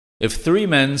If 3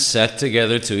 men sat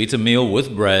together to eat a meal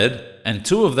with bread, and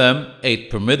 2 of them ate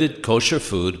permitted kosher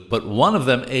food, but 1 of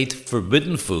them ate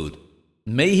forbidden food,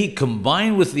 may he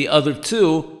combine with the other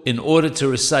 2 in order to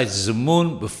recite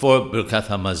Zimmun before Birkat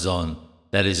HaMazon,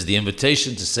 that is, the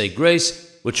invitation to say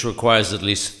grace, which requires at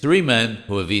least 3 men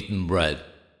who have eaten bread.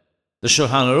 The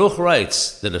Shulchan Aruch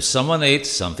writes that if someone ate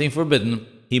something forbidden,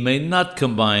 he may not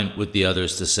combine with the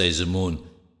others to say Zimmun.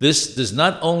 This does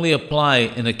not only apply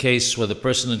in a case where the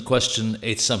person in question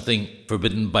ate something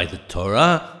forbidden by the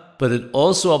Torah, but it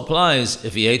also applies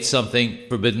if he ate something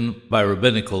forbidden by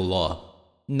rabbinical law.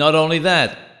 Not only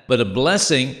that, but a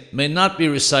blessing may not be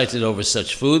recited over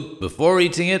such food before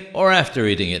eating it or after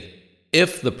eating it.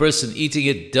 If the person eating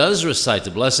it does recite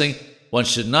a blessing, one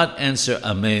should not answer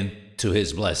Amen to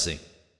his blessing.